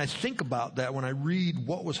 And I think about that when I read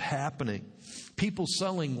what was happening. People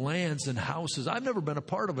selling lands and houses. I've never been a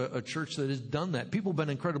part of a church that has done that. People have been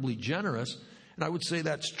incredibly generous. And I would say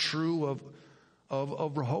that's true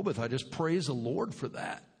of Rehoboth. I just praise the Lord for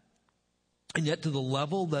that. And yet to the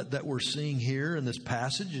level that we're seeing here in this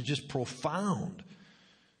passage is just profound.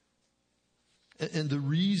 And the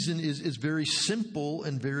reason is very simple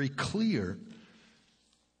and very clear.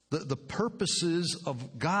 The purposes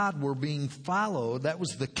of God were being followed. That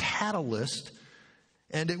was the catalyst.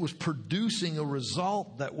 And it was producing a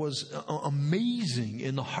result that was amazing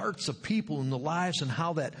in the hearts of people, in the lives, and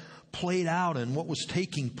how that played out and what was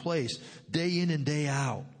taking place day in and day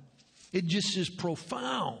out. It just is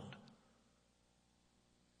profound.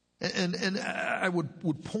 And I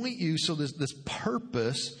would point you, so this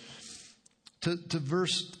purpose, to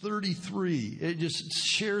verse 33. It just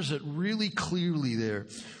shares it really clearly there.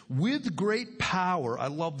 With great power, I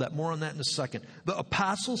love that. More on that in a second. The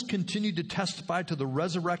apostles continued to testify to the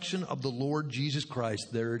resurrection of the Lord Jesus Christ.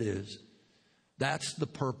 There it is. That's the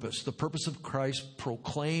purpose. The purpose of Christ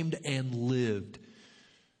proclaimed and lived.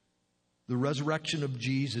 The resurrection of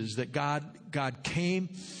Jesus, that God came,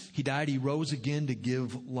 He died, He rose again to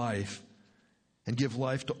give life. And give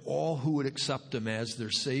life to all who would accept Him as their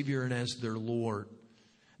Savior and as their Lord.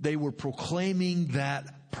 They were proclaiming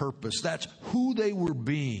that purpose. That's who they were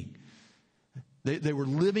being. They were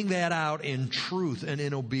living that out in truth and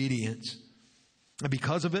in obedience. And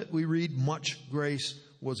because of it, we read, much grace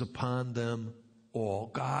was upon them all.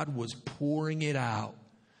 God was pouring it out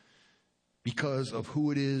because of who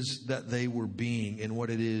it is that they were being and what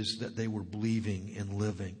it is that they were believing and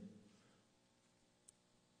living.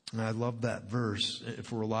 And I love that verse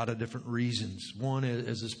for a lot of different reasons. One,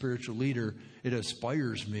 as a spiritual leader, it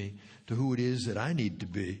inspires me to who it is that I need to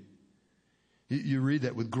be. You read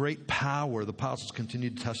that with great power, the apostles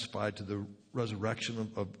continued to testify to the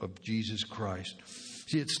resurrection of Jesus Christ.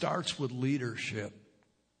 See, it starts with leadership.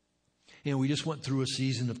 You know, we just went through a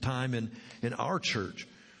season of time in our church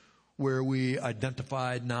where we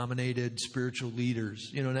identified, nominated spiritual leaders.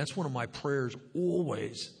 You know, and that's one of my prayers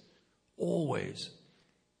always,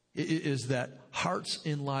 is that hearts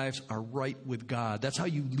and lives are right with God. That's how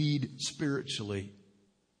you lead spiritually.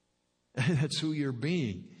 That's who you're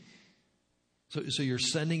being. So you're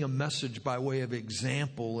sending a message by way of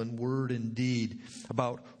example and word and deed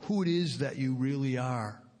about who it is that you really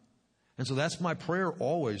are. And so that's my prayer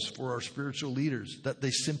always for our spiritual leaders, that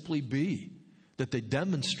they simply be, that they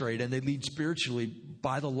demonstrate and they lead spiritually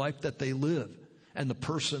by the life that they live and the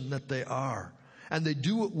person that they are. And they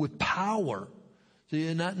do it with power.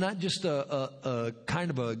 See, not just a kind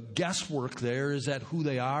of a guesswork there. Is that who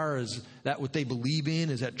they are? Is that what they believe in?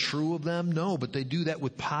 Is that true of them? No, but they do that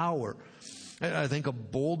with power. I think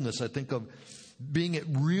of boldness. I think of being it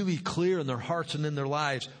really clear in their hearts and in their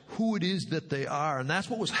lives who it is that they are. And that's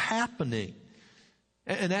what was happening.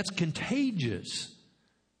 And that's contagious.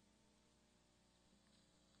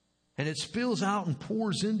 And it spills out and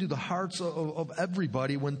pours into the hearts of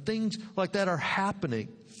everybody when things like that are happening.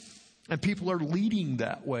 And people are leading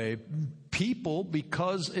that way. People,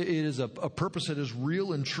 because it is a purpose that is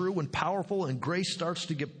real and true and powerful, and grace starts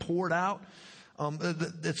to get poured out,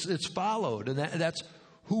 it's followed. And that's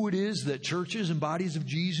who it is that churches and bodies of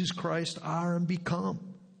Jesus Christ are and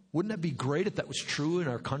become. Wouldn't that be great if that was true in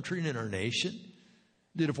our country and in our nation?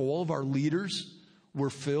 That if all of our leaders were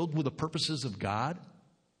filled with the purposes of God?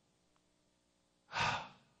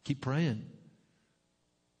 Keep praying.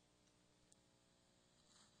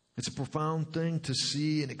 It's a profound thing to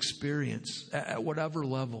see and experience at whatever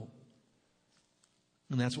level.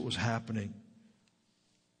 And that's what was happening.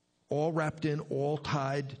 All wrapped in, all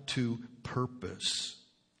tied to purpose.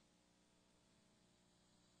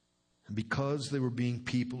 And because they were being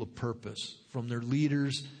people of purpose, from their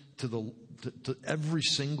leaders to every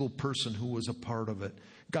single person who was a part of it,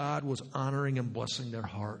 God was honoring and blessing their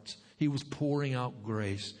hearts. He was pouring out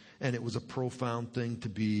grace, and it was a profound thing to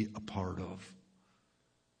be a part of.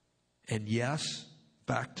 And yes,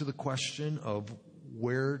 back to the question of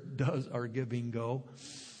where does our giving go?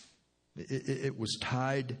 It was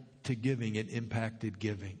tied to giving. It impacted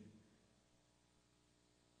giving.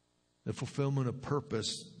 The fulfillment of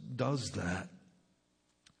purpose does that.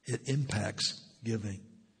 It impacts giving.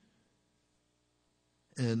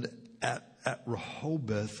 And at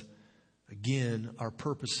Rehoboth, again, our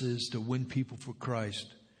purpose is to win people for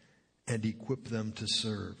Christ and equip them to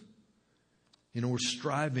serve. You know, we're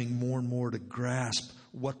striving more and more to grasp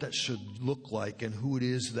what that should look like and who it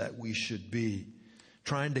is that we should be.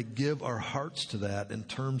 Trying to give our hearts to that in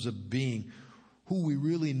terms of being who we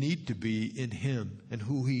really need to be in Him and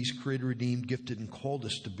who He's created, redeemed, gifted, and called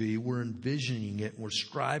us to be. We're envisioning it. We're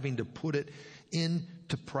striving to put it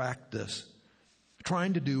into practice.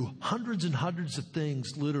 Trying to do hundreds and hundreds of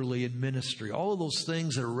things literally in ministry. All of those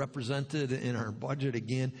things that are represented in our budget,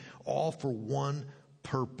 again, all for one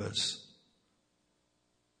purpose.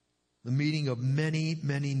 The meeting of many,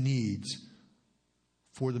 many needs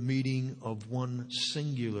for the meeting of one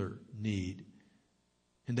singular need.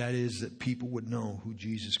 And that is that people would know who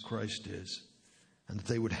Jesus Christ is. And that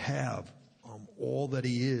they would have all that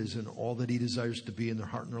He is and all that He desires to be in their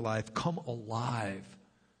heart and their life come alive.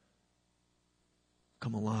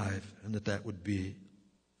 Come alive. And that would be.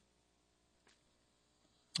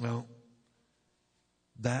 Well,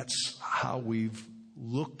 that's how we've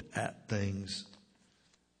looked at things.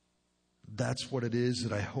 That's what it is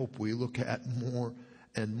that I hope we look at more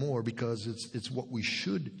and more, because it's what we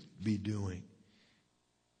should be doing.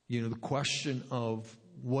 You know, the question of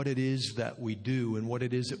what it is that we do and what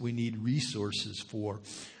it is that we need resources for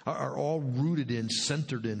are all rooted in,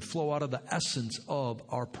 centered in, flow out of the essence of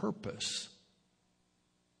our purpose.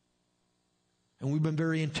 And we've been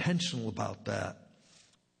very intentional about that.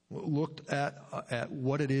 Looked at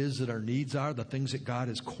what it is that our needs are, the things that God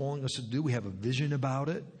is calling us to do. We have a vision about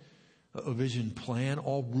it, a vision plan,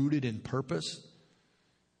 all rooted in purpose.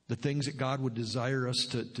 The things that God would desire us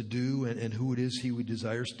to do and who it is He would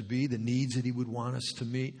desire us to be, the needs that He would want us to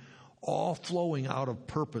meet, all flowing out of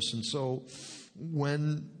purpose. And so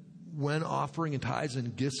when offering and tithes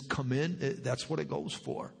and gifts come in, that's what it goes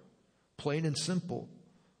for. Plain and simple.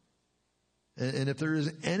 And if there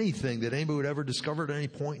is anything that anybody would ever discover at any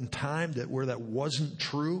point in time where that wasn't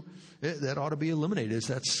true, that ought to be eliminated. It's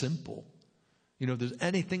that simple. You know, if there's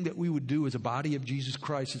anything that we would do as a body of Jesus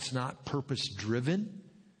Christ, it's not purpose driven,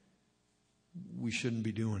 we shouldn't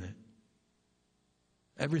be doing it.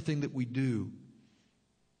 Everything that we do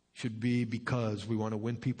should be because we want to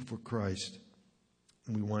win people for Christ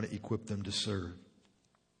and we want to equip them to serve.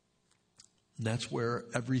 And that's where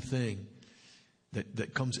everything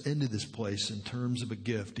that comes into this place in terms of a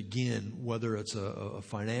gift, again, whether it's a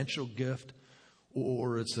financial gift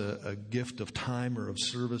or it's a gift of time or of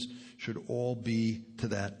service, should all be to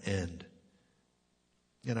that end.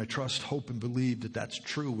 And I trust, hope, and believe that that's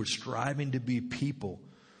true. We're striving to be people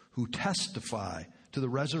who testify to the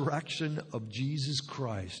resurrection of Jesus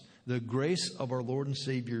Christ, the grace of our Lord and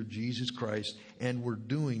Savior, Jesus Christ, and we're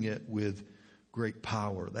doing it with great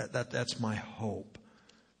power. That's my hope.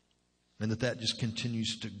 And that just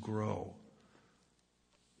continues to grow.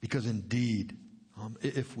 Because indeed,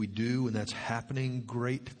 if we do, and that's happening,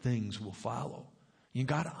 great things will follow. And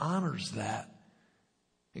God honors that.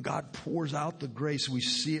 And God pours out the grace. We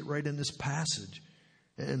see it right in this passage.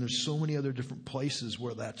 And there's so many other different places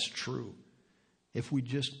where that's true. If we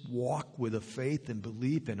just walk with a faith and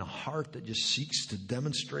belief and a heart that just seeks to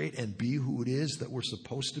demonstrate and be who it is that we're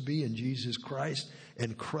supposed to be in Jesus Christ,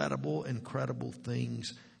 incredible, incredible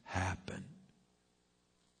things happen.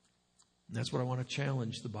 And that's what I want to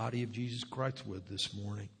challenge the body of Jesus Christ with this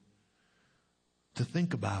morning. To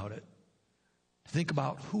think about it. To think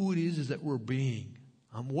about who it is that we're being.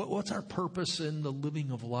 What's our purpose in the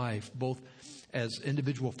living of life, both as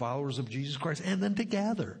individual followers of Jesus Christ and then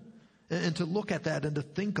together. And to look at that and to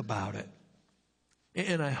think about it.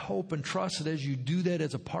 And I hope and trust that as you do that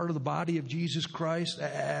as a part of the body of Jesus Christ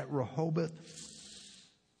at Rehoboth,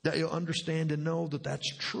 that you'll understand and know that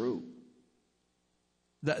that's true.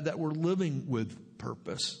 That we're living with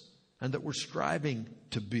purpose and that we're striving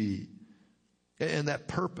to be. And that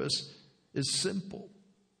purpose is simple.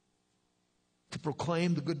 To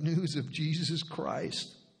proclaim the good news of Jesus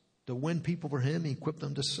Christ. To win people for Him and equip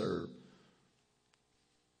them to serve.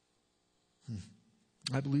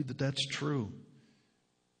 I believe that that's true.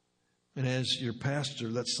 And as your pastor,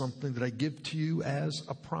 that's something that I give to you as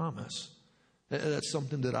a promise. That's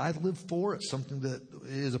something that I live for. It's something that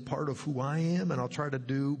is a part of who I am, and I'll try to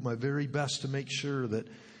do my very best to make sure that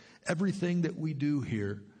everything that we do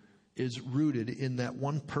here is rooted in that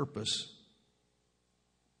one purpose,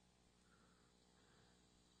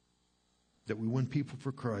 that we win people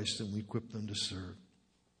for Christ and we equip them to serve.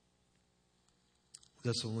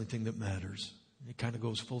 That's the only thing that matters. It kind of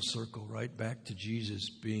goes full circle, right? Back to Jesus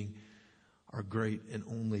being our great and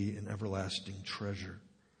only and everlasting treasure.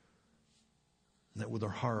 And that with our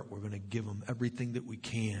heart, we're going to give Him everything that we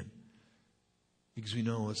can, because we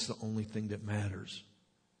know it's the only thing that matters.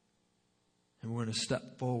 And we're going to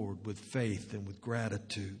step forward with faith and with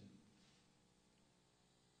gratitude.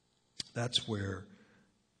 That's where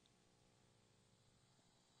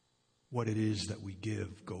what it is that we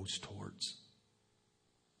give goes towards.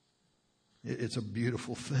 It's a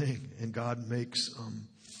beautiful thing. And God makes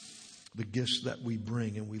the gifts that we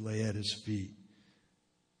bring and we lay at His feet,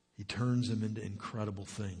 He turns them into incredible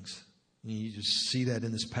things. And you just see that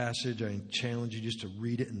in this passage. I challenge you just to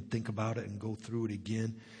read it and think about it and go through it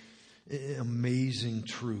again. Amazing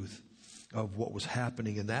truth of what was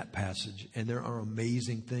happening in that passage. And there are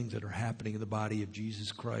amazing things that are happening in the body of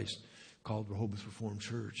Jesus Christ called Rehoboth Reformed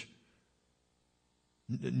Church.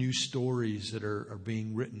 New stories that are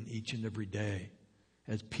being written each and every day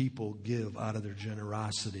as people give out of their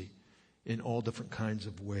generosity in all different kinds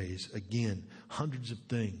of ways. Again, hundreds of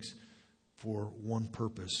things for one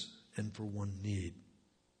purpose and for one need.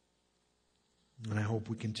 And I hope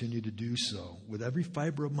we continue to do so with every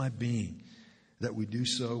fiber of my being, that we do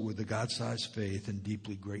so with a God-sized faith and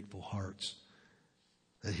deeply grateful hearts.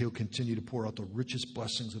 That He'll continue to pour out the richest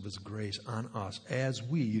blessings of His grace on us as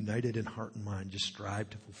we, united in heart and mind, just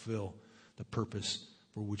strive to fulfill the purpose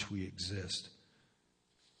for which we exist.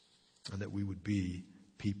 And that we would be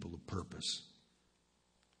people of purpose.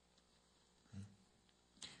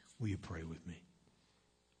 Will you pray with me?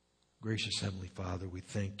 Gracious Heavenly Father, we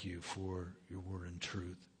thank You for Your word and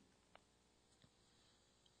truth.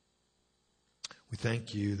 We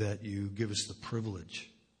thank You that You give us the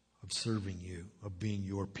privilege of serving You, of being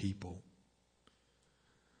Your people.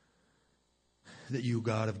 That You,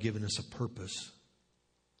 God, have given us a purpose.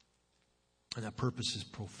 And that purpose is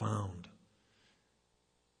profound.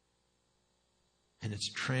 And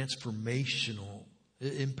it's transformational.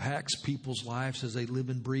 It impacts people's lives as they live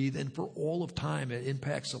and breathe. And for all of time, it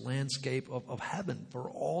impacts the landscape of heaven for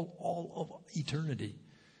all of eternity.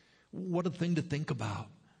 What a thing to think about.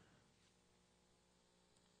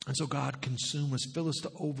 And so, God, consume us, fill us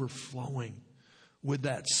to overflowing with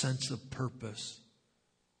that sense of purpose.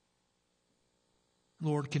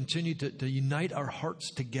 Lord, continue to unite our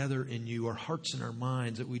hearts together in You, our hearts and our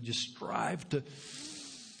minds, that we just strive to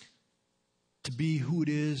be who it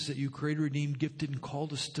is that You created, redeemed, gifted, and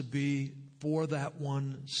called us to be for that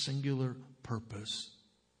one singular purpose.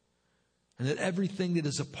 And that everything that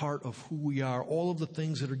is a part of who we are, all of the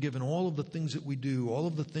things that are given, all of the things that we do, all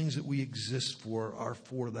of the things that we exist for are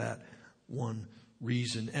for that one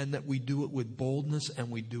reason. And that we do it with boldness and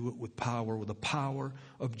we do it with power, with the power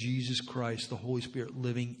of Jesus Christ, the Holy Spirit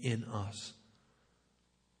living in us.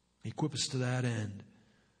 Equip us to that end.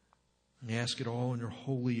 And ask it all in Your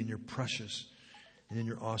holy and Your precious and in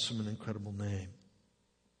Your awesome and incredible name.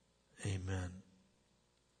 Amen.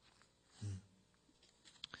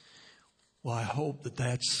 Well, I hope that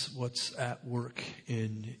that's what's at work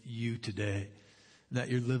in you today, that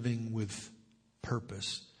you're living with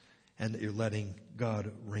purpose and that you're letting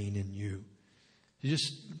God reign in you. You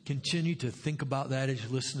just continue to think about that as you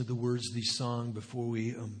listen to the words of the song before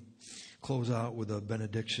we close out with a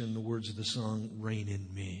benediction, the words of the song, Reign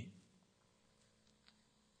in Me.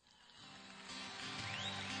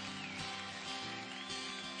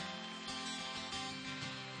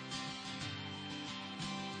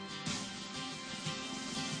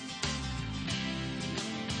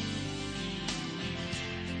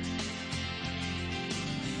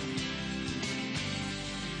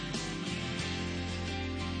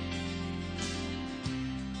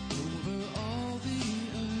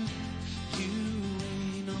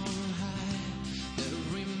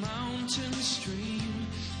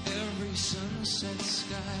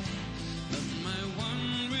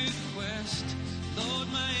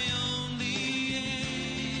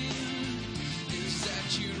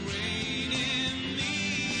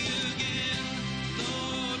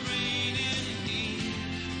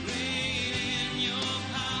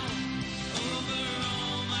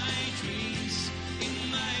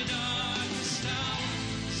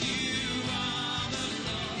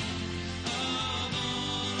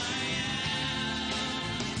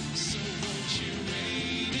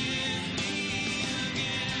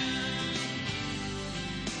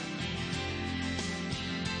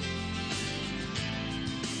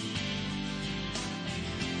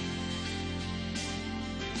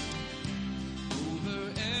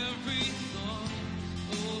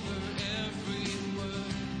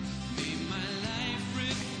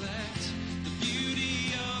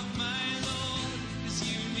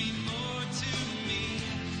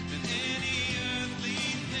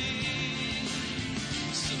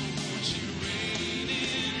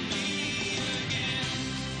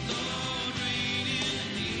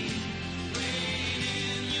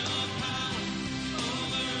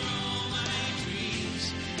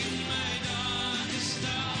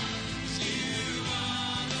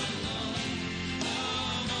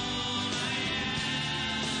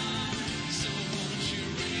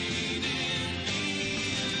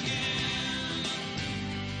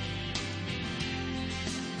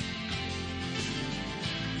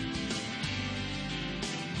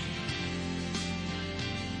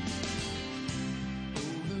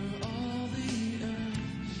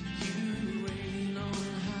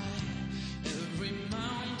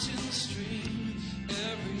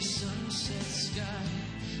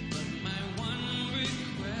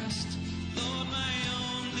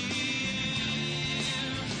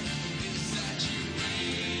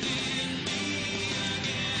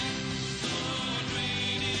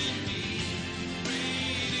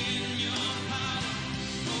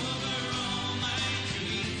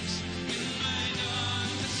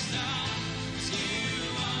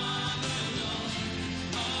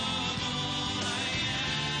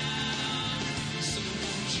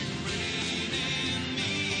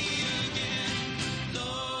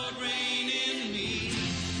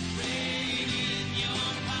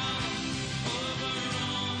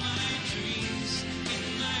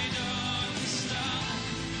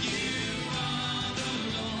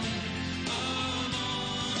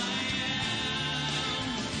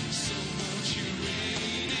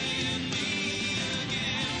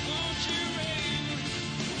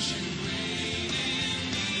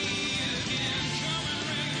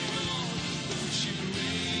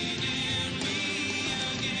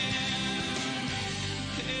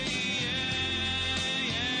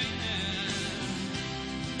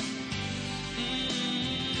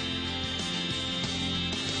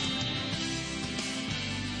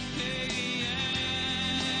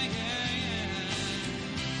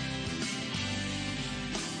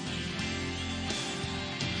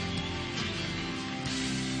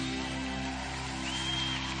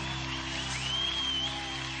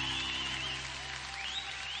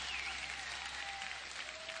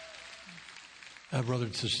 Brothers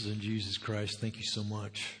and sisters in Jesus Christ, thank you so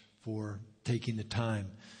much for taking the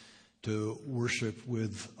time to worship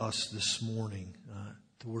with us this morning,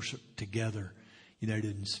 to worship together,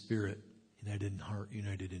 united in spirit, united in heart,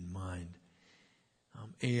 united in mind,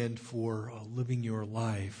 and for living your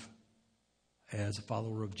life as a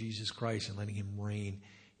follower of Jesus Christ and letting Him reign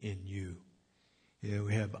in you.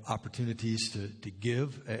 We have opportunities to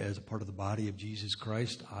give as a part of the body of Jesus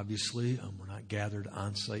Christ. Obviously, we're not gathered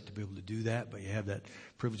on site to be able to do that, but you have that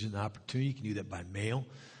privilege and opportunity. You can do that by mail.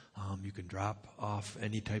 You can drop off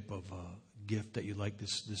any type of gift that you like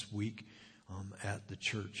this week at the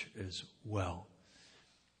church as well.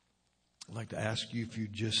 I'd like to ask you if you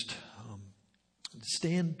just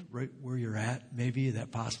stand right where you're at. Maybe, is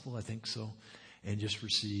that possible? I think so. And just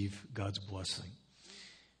receive God's blessing.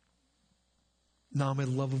 Now may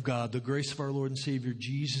the love of God, the grace of our Lord and Savior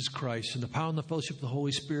Jesus Christ, and the power and the fellowship of the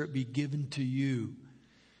Holy Spirit be given to you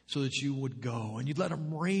so that you would go and you'd let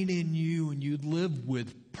Him reign in you and you'd live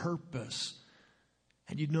with purpose.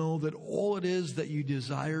 And you'd know that all it is that you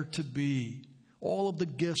desire to be, all of the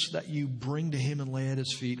gifts that you bring to Him and lay at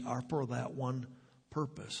His feet are for that one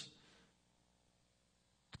purpose.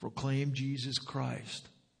 To proclaim Jesus Christ.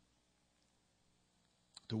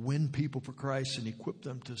 To win people for Christ and equip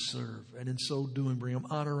them to serve. And in so doing, bring Him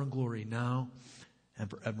honor and glory now and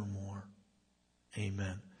forevermore.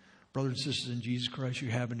 Amen. Brothers and sisters in Jesus Christ, you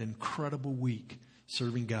have an incredible week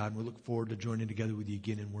serving God. And we look forward to joining together with you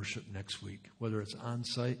again in worship next week, whether it's on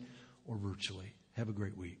site or virtually. Have a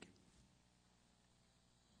great week.